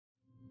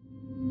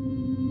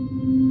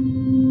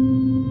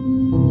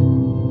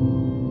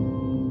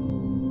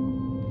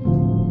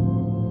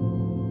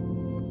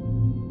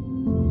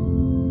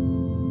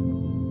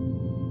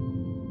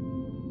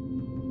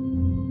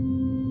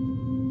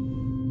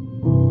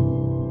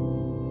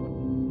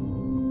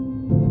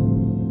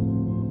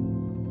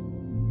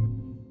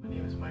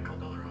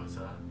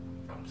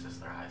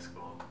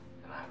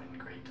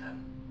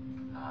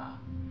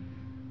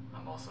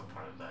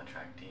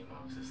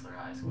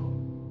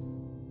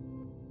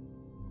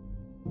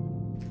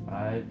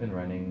I've been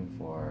running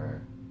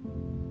for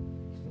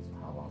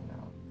how long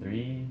now?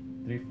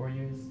 4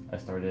 years. I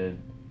started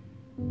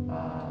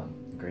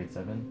grade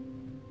 7.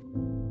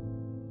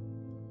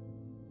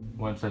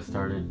 Once I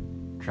started,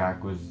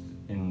 track was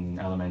in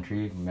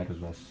elementary. Meadows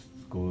West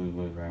School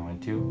was where I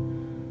went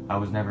to. I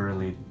was never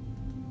really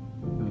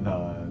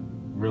the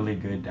really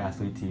good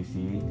athlete to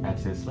see at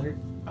Sisler.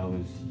 I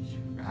was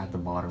at the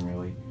bottom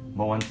really.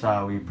 But once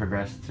we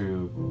progressed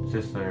through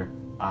Sisler,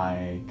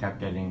 I kept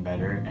getting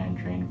better and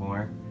trained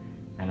more.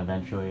 And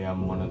eventually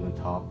I'm one of the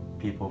top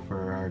people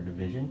for our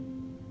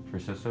division, for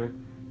Sisler.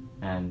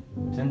 And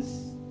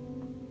since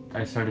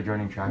I started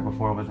joining track,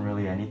 before it wasn't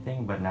really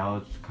anything, but now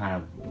it's kind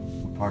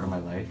of part of my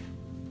life.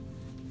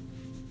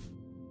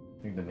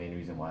 I think the main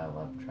reason why I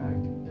love track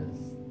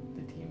is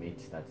the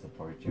teammates that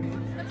support you.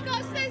 Let's go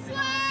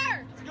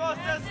Sisler! Let's go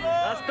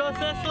Sisler! Let's go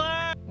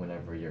Sisler!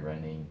 Whenever you're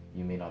running,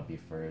 you may not be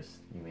first,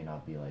 you may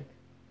not be like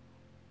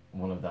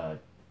one of the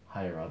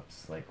higher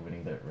ups, like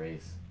winning the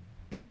race.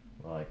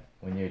 But like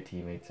when your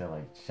teammates are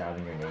like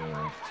shouting your name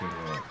and cheering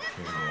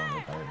you on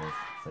regardless,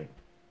 it's like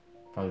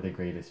probably the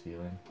greatest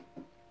feeling.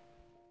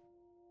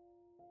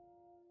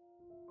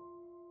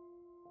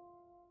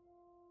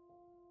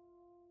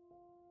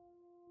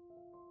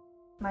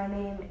 My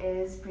name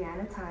is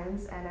Brianna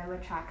Tynes and I'm a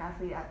track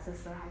athlete at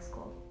Sisler High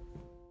School.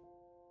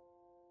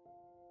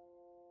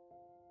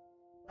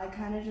 I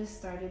kind of just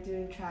started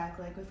doing track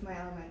like with my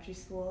elementary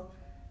school,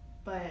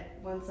 but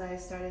once I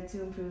started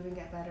to improve and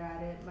get better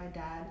at it, my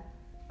dad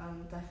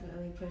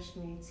definitely pushed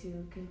me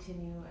to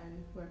continue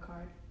and work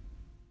hard.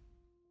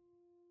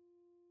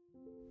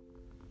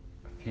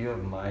 A few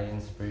of my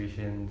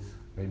inspirations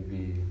would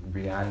be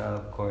Brianna,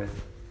 of course,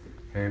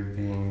 her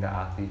being the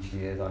athlete she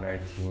is on our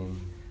team,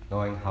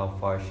 knowing how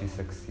far she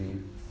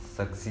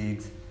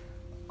succeeds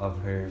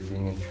of her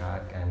being in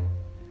track, and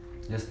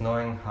just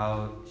knowing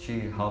how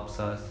she helps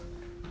us,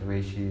 the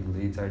way she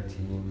leads our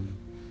team,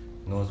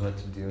 knows what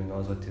to do,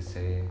 knows what to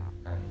say,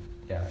 and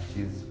yeah,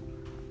 she's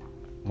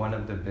one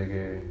of the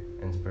bigger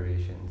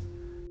inspirations.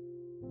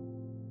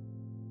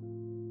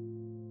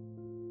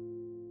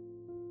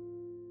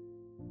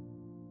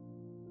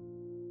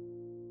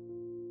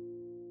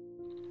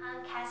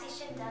 I'm Cassidy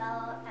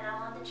Schindel, and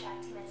I'm on the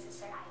track team at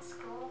Sisler High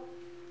School.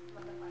 I'm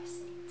on the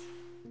varsity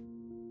team.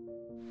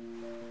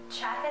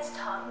 Track has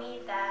taught me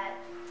that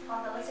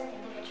although it's an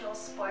individual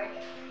sport,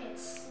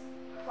 it's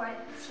for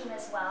the team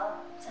as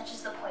well, such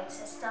as the point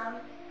system,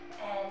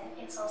 and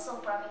it's also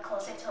brought me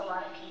closer to a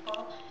lot of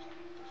people.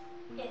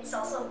 It's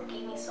also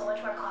gave me so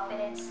much more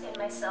confidence in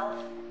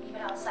myself, even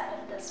outside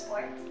of the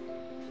sport,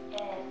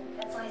 and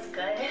that's always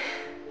good.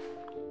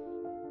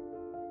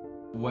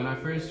 When I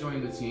first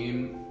joined the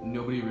team,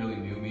 nobody really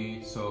knew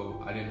me,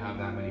 so I didn't have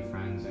that many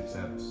friends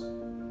except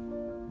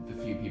the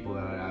few people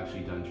that I'd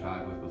actually done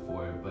track with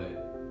before.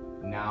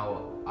 But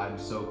now I'm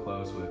so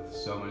close with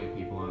so many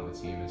people on the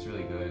team, it's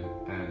really good.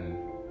 And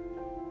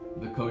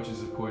the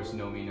coaches, of course,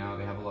 know me now.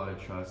 They have a lot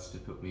of trust to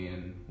put me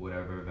in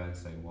whatever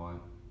events they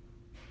want.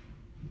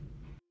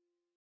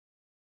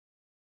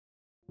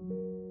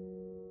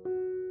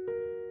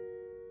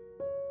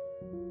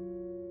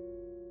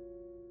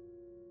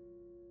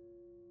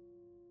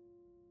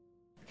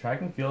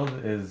 Track and field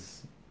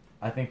is,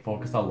 I think,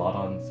 focused a lot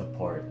on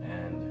support,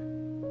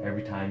 and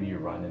every time you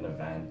run an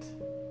event,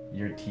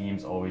 your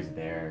team's always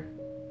there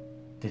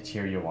to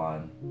cheer you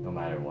on, no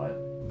matter what.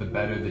 The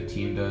better the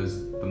team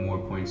does, the more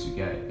points you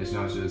get. It's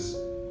not just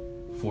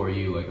for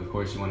you, like of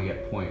course you want to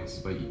get points,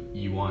 but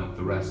you want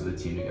the rest of the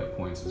team to get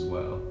points as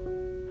well.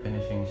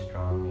 Finishing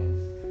strong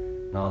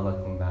is not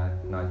looking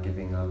back, not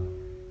giving up,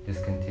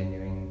 just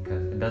continuing,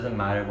 because it doesn't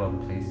matter what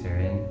place you're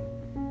in,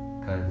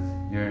 because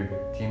your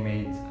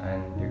teammates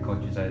and your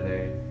coaches are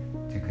there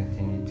to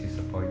continue to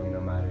support you no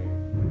matter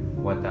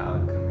what the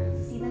outcome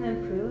is. To see them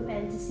improve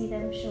and to see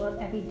them show up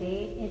every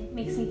day, it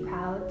makes me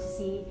proud to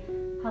see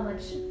how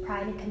much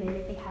pride and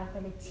commitment they have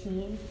for the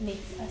team. It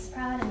makes us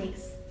proud, it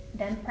makes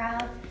them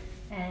proud,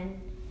 and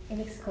it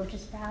makes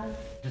coaches proud.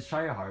 Just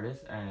try your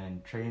hardest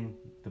and train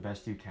the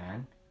best you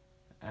can,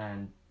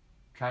 and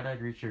try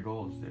to reach your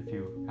goals if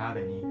you have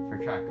any for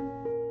track.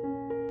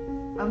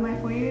 Of my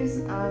 4 years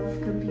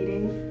of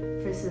competing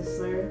for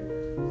Sisler,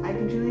 I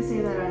can truly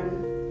say that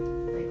I'm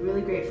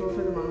really grateful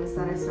for the moments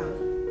that I spent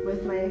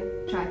with my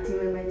track team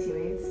and my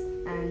teammates.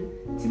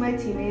 And to my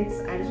teammates,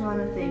 I just want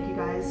to thank you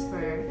guys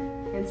for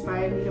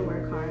inspiring me to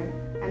work hard.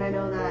 And I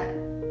know that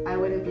I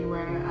wouldn't be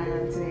where I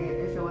am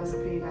today if it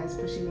wasn't for you guys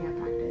pushing me up